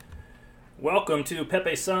Welcome to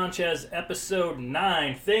Pepe Sanchez episode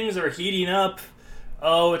 9. Things are heating up.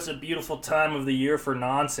 Oh, it's a beautiful time of the year for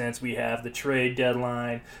nonsense. We have the trade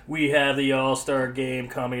deadline. We have the All-Star game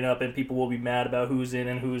coming up, and people will be mad about who's in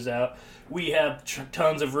and who's out. We have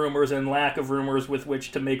tons of rumors and lack of rumors with which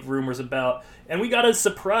to make rumors about. And we got a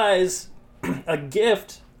surprise, a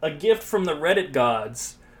gift from the Reddit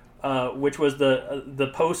gods, which was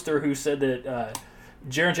the poster who said that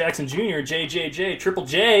Jaren Jackson Jr., JJJ, Triple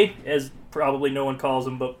J, as probably no one calls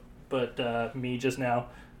him, but me just now,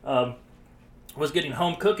 was getting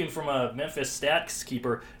home cooking from a Memphis stats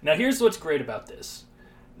keeper. Now, here's what's great about this.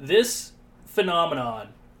 This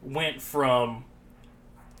phenomenon went from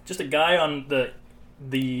just a guy on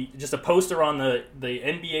just a poster on the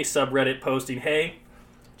NBA subreddit posting, hey,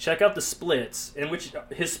 check out the splits, in which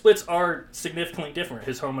his splits are significantly different,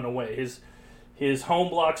 his home and away. His home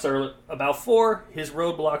blocks are about 4, his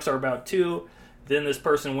road blocks are about 2. Then this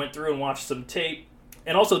person went through and watched some tape.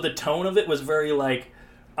 And also the tone of it was very like,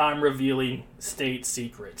 I'm revealing state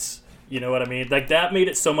secrets. You know what I mean? Like, that made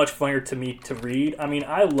it so much funnier to me to read. I mean,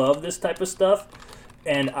 I love this type of stuff.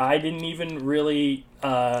 And I didn't even really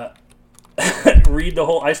read the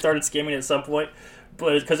whole... I started skimming at some point,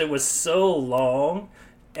 but because it was so long...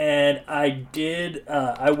 And I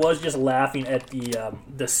was just laughing at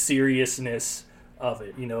the seriousness of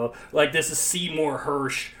it, you know. Like, this is Seymour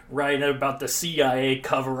Hersh writing about the CIA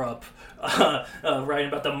cover-up, writing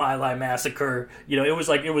about the My Lai massacre. You know, it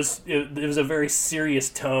was a very serious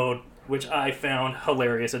tone, which I found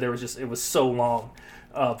hilarious. And it was so long.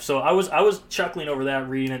 So I was chuckling over that,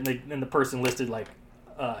 reading it, and the person listed like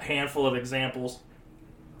a handful of examples.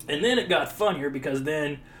 And then it got funnier because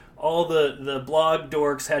then all the blog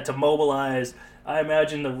dorks had to mobilize. I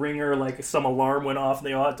imagine the Ringer, like some alarm went off and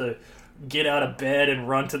they all had to get out of bed and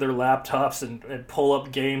run to their laptops and pull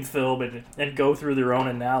up game film and go through their own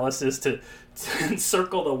analysis to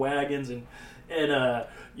circle the wagons and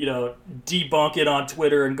debunk it on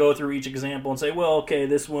Twitter and go through each example and say, well, okay,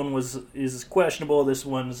 this one is questionable, this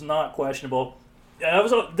one's not questionable.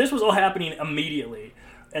 This was all happening immediately.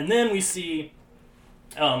 And then we see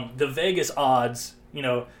the Vegas odds, you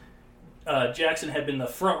know, Jackson had been the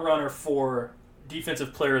front runner for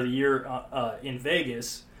Defensive Player of the Year in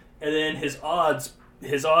Vegas, and then his odds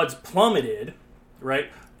plummeted,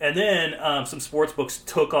 right? And then some sports books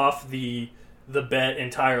took off the bet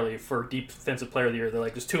entirely for Defensive Player of the Year. They're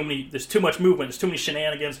like, there's too much movement, there's too many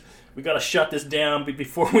shenanigans. We got to shut this down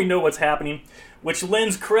before we know what's happening, which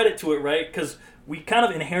lends credit to it, right? Because we kind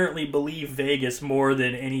of inherently believe Vegas more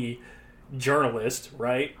than any journalist,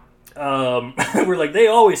 right? We're like, they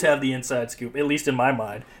always have the inside scoop, at least in my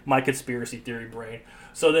mind, my conspiracy theory brain.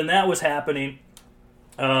 So then that was happening,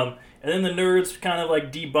 and then the nerds kind of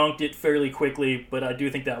like debunked it fairly quickly, but I do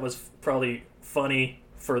think that was probably funny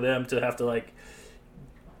for them to have to like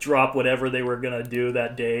drop whatever they were gonna do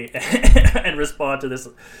that day and respond to this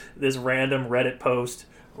random Reddit post,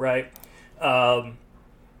 right? And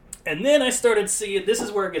then I started seeing, this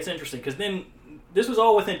is where it gets interesting, because then this was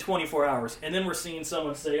all within 24 hours, and then we're seeing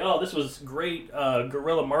someone say, oh, this was great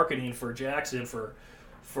guerrilla marketing for Jackson for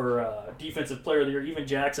Defensive Player of the Year. Even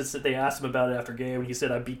Jackson said they asked him about it after game, and he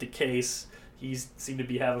said, I beat the case. He seemed to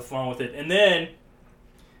be having fun with it. And then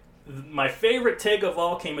my favorite take of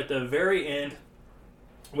all came at the very end,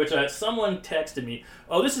 which someone texted me.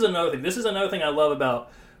 Oh, this is another thing. This is another thing I love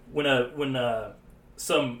about when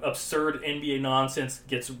some absurd NBA nonsense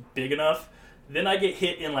gets big enough. Then I get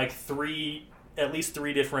hit in like at least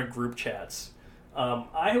three different group chats.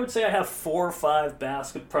 I would say I have 4 or 5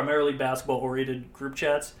 primarily basketball-oriented group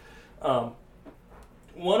chats.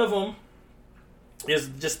 One of them is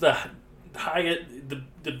just the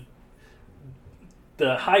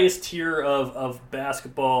highest tier of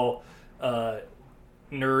basketball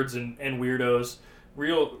nerds and weirdos,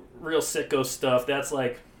 real sicko stuff. That's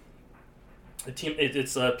like a team.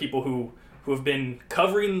 It's people who have been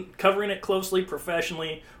covering it closely,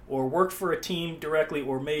 professionally, or worked for a team directly,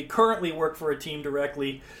 or may currently work for a team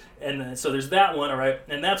directly. And so there's that one, all right?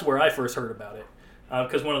 And that's where I first heard about it,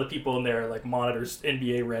 because one of the people in there like monitors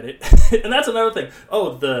NBA Reddit. And that's another thing.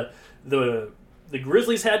 Oh, the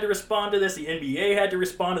Grizzlies had to respond to this. The NBA had to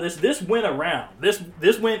respond to this. This went around.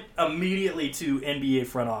 This went immediately to NBA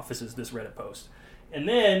front offices, this Reddit post. And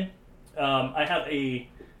then I have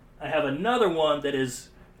another one that is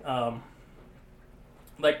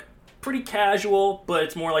like pretty casual, but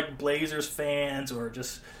it's more like Blazers fans or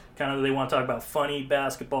just kind of they want to talk about funny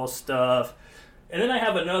basketball stuff. And then I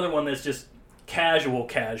have another one that's just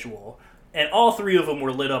casual. And all 3 of them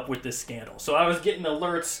were lit up with this scandal. So I was getting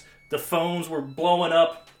alerts. The phones were blowing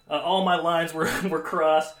up. All my lines were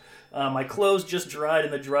crossed. My clothes just dried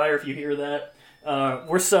in the dryer. If you hear that,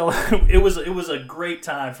 we're selling. It was a great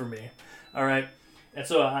time for me. All right, and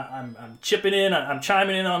so I'm chipping in. I'm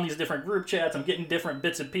chiming in on these different group chats. I'm getting different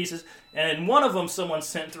bits and pieces. And in one of them, someone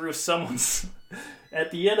sent through someone's.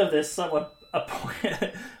 At the end of this, someone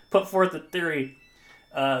put forth the theory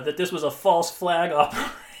that this was a false flag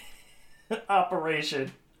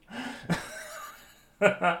operation.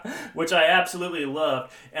 Which I absolutely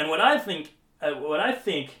loved. And what I think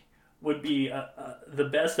would be the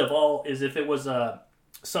best of all is if it was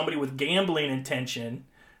somebody with gambling intention,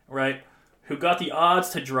 right, who got the odds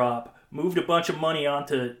to drop, moved a bunch of money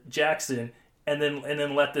onto Jackson, and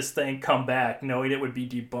then let this thing come back, knowing it would be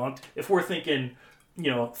debunked. If we're thinking,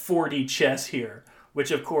 4D chess here, which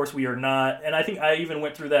of course we are not. And I think I even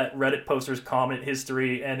went through that Reddit poster's comment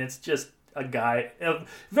history, and it's just a guy. It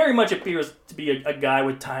very much appears to be a guy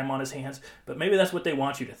with time on his hands, but maybe that's what they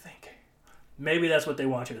want you to think.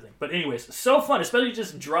 But anyways, so fun, especially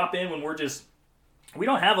just drop in when we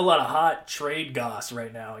don't have a lot of hot trade goss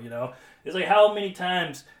right now, It's like, how many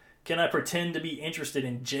times can I pretend to be interested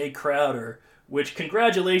in Jay Crowder, which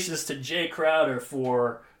congratulations to Jay Crowder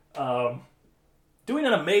for doing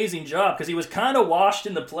an amazing job, because he was kind of washed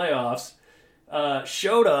in the playoffs.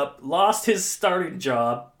 Showed up, lost his starting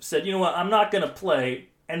job, said, you know what, I'm not going to play,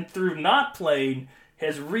 and through not playing,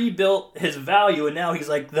 has rebuilt his value, and now he's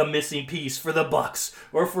like the missing piece for the Bucks,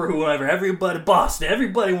 or for whoever. Boston,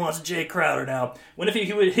 everybody wants Jay Crowder now. When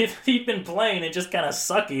if he'd been playing and just kind of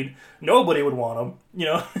sucking, nobody would want him,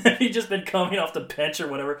 if he'd just been coming off the bench or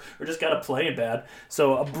whatever, or just kind of playing bad.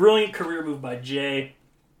 So a brilliant career move by Jay.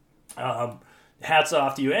 Hats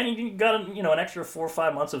off to you, and you got an extra 4 or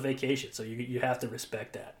 5 months of vacation, so you have to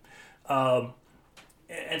respect that.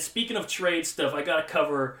 And speaking of trade stuff, I got to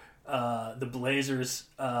cover the Blazers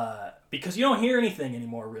because you don't hear anything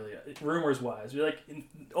anymore, really, rumors wise. You're like,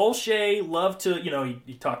 Olshey loved to,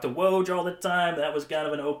 he talked to Woj all the time. That was kind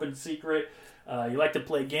of an open secret. You like to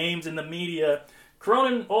play games in the media.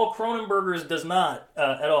 Cronenberger's does not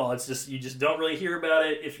at all. It's just, you just don't really hear about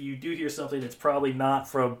it. If you do hear something, it's probably not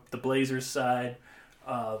from the Blazers side.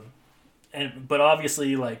 But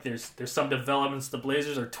obviously, like, there's some developments. The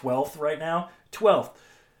Blazers are 12th right now. 12th.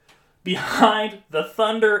 Behind the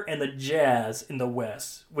Thunder and the Jazz in the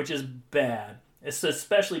West, which is bad. It's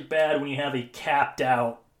especially bad when you have a capped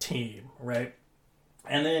out team, right?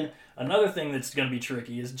 And then another thing that's going to be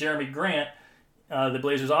tricky is Jeremy Grant. The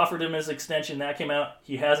Blazers offered him his extension. That came out.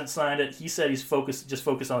 He hasn't signed it. He said he's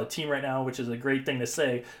focused on the team right now, which is a great thing to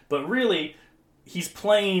say. But really, he's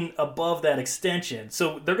playing above that extension.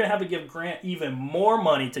 So they're going to have to give Grant even more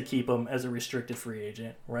money to keep him as a restricted free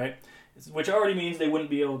agent, right? Which already means they wouldn't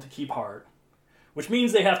be able to keep Hart. Which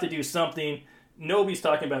means they have to do something. Nobody's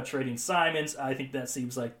talking about trading Simons. I think that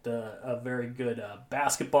seems like a very good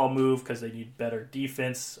basketball move because they need better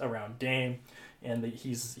defense around Dame. And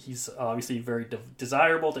he's obviously very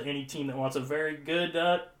desirable to any team that wants a very good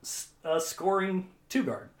scoring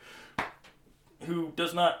two-guard who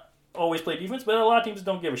does not always play defense, but a lot of teams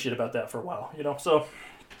don't give a shit about that for a while, So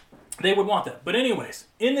they would want that. But anyways,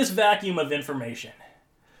 in this vacuum of information,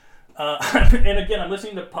 and again, I'm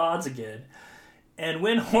listening to pods again, and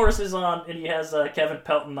when Horse is on, and he has Kevin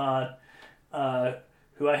Pelton on,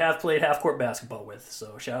 who I have played half-court basketball with,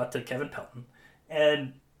 so shout out to Kevin Pelton,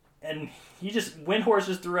 and Windhorst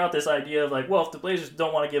just threw out this idea of like, well, if the Blazers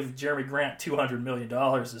don't want to give Jeremy Grant $200 million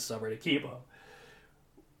this summer to keep him,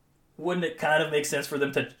 wouldn't it kind of make sense for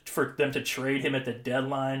them to trade him at the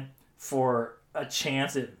deadline for a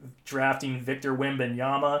chance at drafting Victor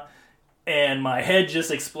Wembanyama? And my head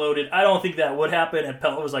just exploded. I don't think that would happen, and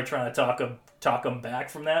Pelton was like trying to talk him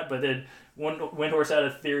back from that. But then Windhorst had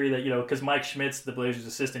a theory that, because Mike Schmitz, the Blazers'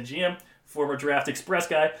 assistant GM, former Draft Express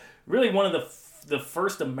guy, really one of the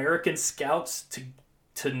first American scouts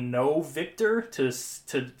to know Victor, to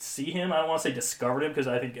see him. I don't want to say discovered him, because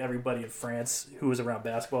I think everybody in France who was around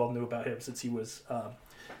basketball knew about him since he was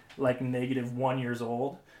like -1 years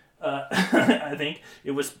old. I think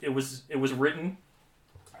it was written,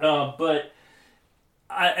 but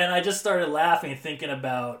I just started laughing thinking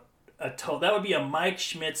about that would be a Mike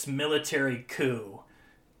Schmitz military coup.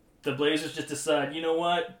 The Blazers just decide, you know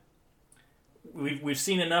what? We've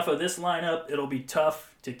seen enough of this lineup. It'll be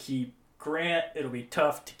tough to keep Grant. It'll be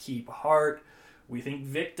tough to keep Hart. We think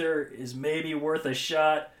Victor is maybe worth a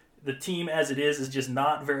shot. The team as it is just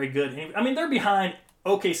not very good. I mean, they're behind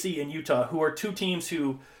OKC and Utah, who are two teams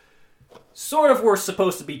who sort of were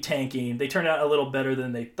supposed to be tanking. They turned out a little better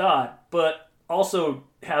than they thought, but also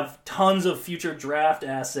have tons of future draft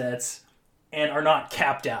assets and are not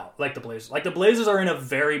capped out like the Blazers. Like the Blazers are in a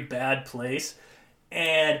very bad place,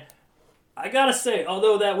 and I gotta say,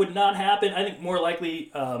 although that would not happen, I think more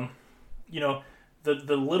likely, the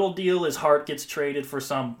little deal is Hart gets traded for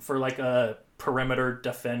like a perimeter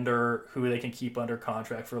defender who they can keep under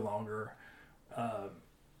contract for longer,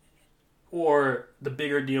 or the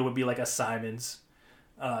bigger deal would be like a Simons,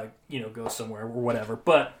 go somewhere or whatever.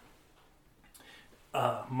 But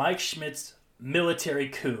Mike Schmitz military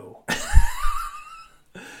coup.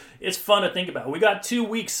 It's fun to think about. We got 2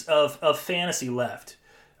 weeks of fantasy left,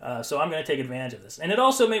 so I'm going to take advantage of this. And it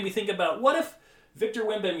also made me think about, what if Victor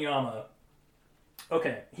Wembanyama,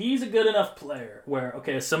 okay, he's a good enough player where,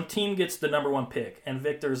 okay, some team gets the number 1 pick, and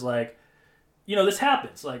Victor's like, this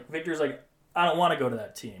happens. Like, Victor's like, I don't want to go to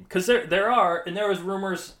that team. Because there was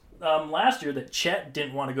rumors last year that Chet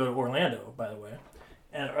didn't want to go to Orlando, by the way.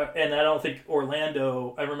 And I don't think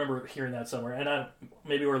Orlando, I remember hearing that somewhere, and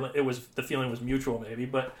maybe it was, the feeling was mutual maybe,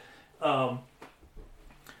 but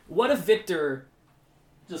what if Victor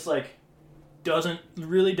just like doesn't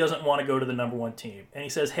want to go to the number 1 team, and he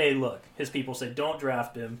says, hey, look, his people say don't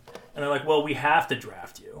draft him, and they're like, well, we have to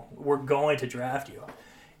draft you, we're going to draft you.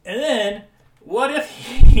 And then what if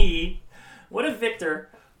Victor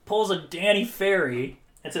pulls a Danny Ferry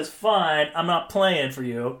and says, fine, I'm not playing for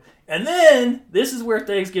you. And then this is where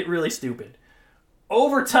things get really stupid.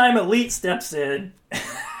 Overtime Elite steps in.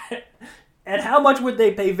 And how much would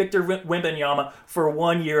they pay Victor Wembanyama for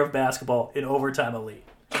 1 year of basketball in Overtime Elite?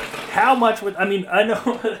 How much would... I mean, I know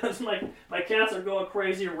my cats are going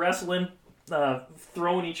crazy, wrestling,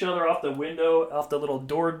 throwing each other off the window, off the little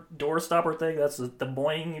door stopper thing. That's the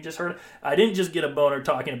boing you just heard. I didn't just get a boner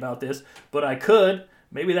talking about this, but I could.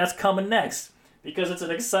 Maybe that's coming next, because it's an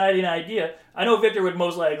exciting idea. I know Victor would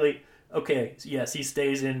most likely... Okay, yes, he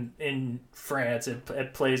stays in France and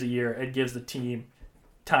plays a year and gives the team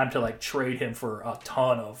time to like trade him for a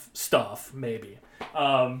ton of stuff, maybe,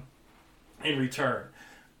 in return.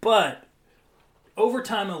 But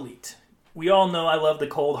Overtime Elite, we all know I love the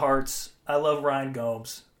Cold Hearts. I love Ryan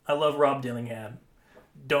Gomes. I love Rob Dillingham.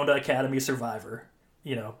 Donda Academy Survivor.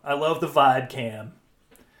 I love the Vibe Cam.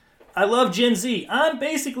 I love Gen Z. I'm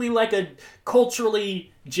basically like a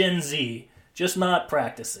culturally Gen Z, just not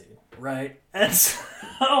practicing, right? And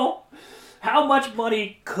so, how much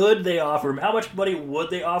money could they offer him? How much money would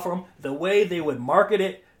they offer him? The way they would market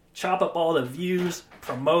it, chop up all the views,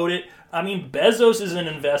 promote it. I mean, Bezos is an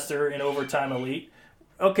investor in Overtime Elite.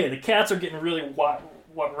 Okay, the cats are getting really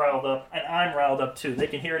riled up, and I'm riled up too. They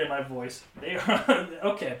can hear it in my voice. They are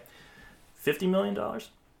okay. $50 million?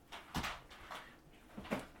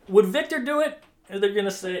 Would Victor do it? Or they're going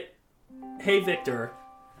to say, hey, Victor,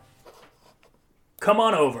 come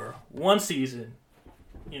on over 1 season,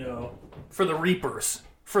 for the Reapers,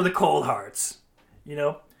 for the Cold Hearts,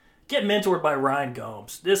 get mentored by Ryan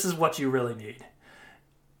Gomes. This is what you really need.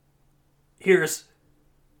 Here's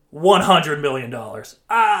 $100 million.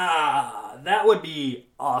 That would be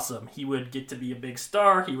awesome. He would get to be a big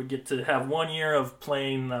star. He would get to have 1 year of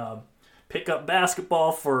playing pickup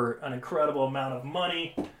basketball for an incredible amount of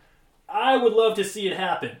money. I would love to see it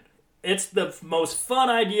happen. It's the most fun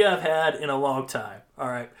idea I've had in a long time. All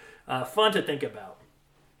right. Fun to think about.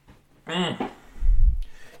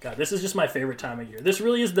 God, this is just my favorite time of year. This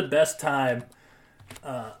really is the best time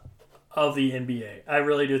of the NBA. I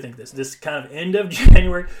really do think this kind of end of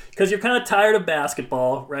January, because you're kind of tired of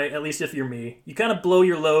basketball, right? At least if you're me. You kind of blow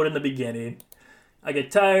your load in the beginning. I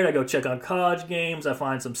get tired. I go check on college games. I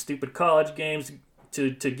find some stupid college games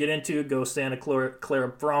to get into. Go Santa Clara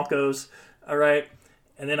Broncos. All right.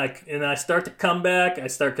 And then I start to come back.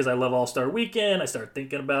 Because I love All-Star Weekend. I start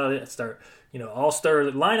thinking about it. I start, All-Star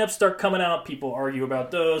lineups start coming out. People argue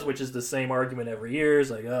about those, which is the same argument every year.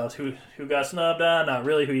 It's like, oh, who got snubbed on? Not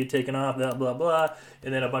really. Who you taking off? Blah, blah, blah.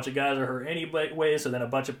 And then a bunch of guys are hurt anyway, so then a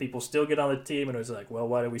bunch of people still get on the team. And it's like, well,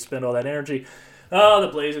 why did we spend all that energy? Oh, the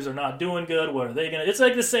Blazers are not doing good. What are they going to... It's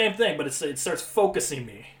like the same thing, but it starts focusing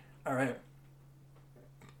me. All right?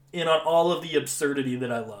 In on all of the absurdity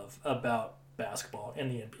that I love about basketball in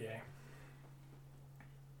the NBA.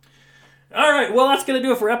 All right, well, that's going to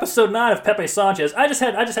do it for episode 9 of Pepe Sanchez. I just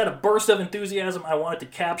had a burst of enthusiasm. I wanted to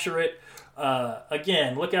capture it.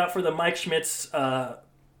 Again, look out for the Mike Schmitz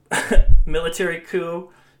military coup.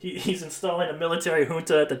 He's installing a military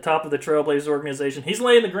junta at the top of the Trailblazers organization. He's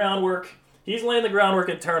laying the groundwork. He's laying the groundwork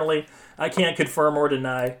internally. I can't confirm or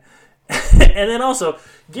deny. And then also,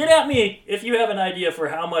 get at me if you have an idea for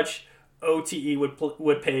how much OTE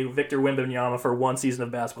would pay Victor Wembanyama for 1 season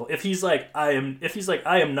of basketball. If he's like, I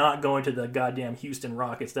am not going to the goddamn Houston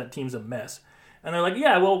Rockets. That team's a mess. And they're like,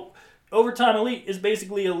 yeah, well, Overtime Elite is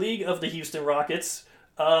basically a league of the Houston Rockets,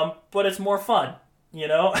 but it's more fun. You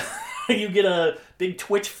get a big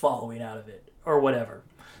Twitch following out of it or whatever.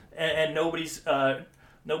 and nobody's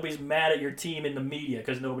mad at your team in the media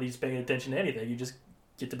because nobody's paying attention to anything. You just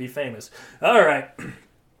get to be famous. All right.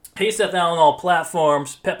 Hey, Seth Allen, all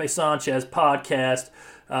platforms, Pepe Sanchez podcast.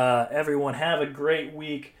 Everyone have a great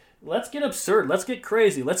week. Let's get absurd. Let's get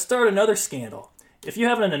crazy. Let's start another scandal. If you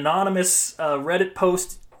have an anonymous Reddit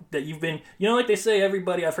post that you've been, like they say,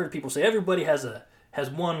 I've heard people say everybody has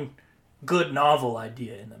one good novel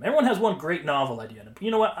idea in them. Everyone has one great novel idea in them.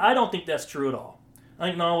 You know what? I don't think that's true at all. I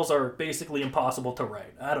think novels are basically impossible to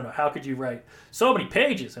write. I don't know. How could you write so many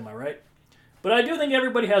pages, am I right? But I do think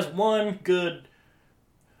everybody has one good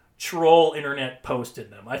troll internet post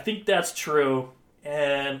in them. I think that's true.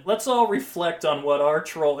 And let's all reflect on what our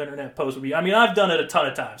troll internet post would be. I mean, I've done it a ton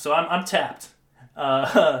of times, so I'm tapped.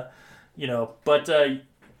 But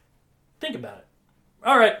think about it.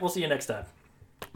 All right, we'll see you next time.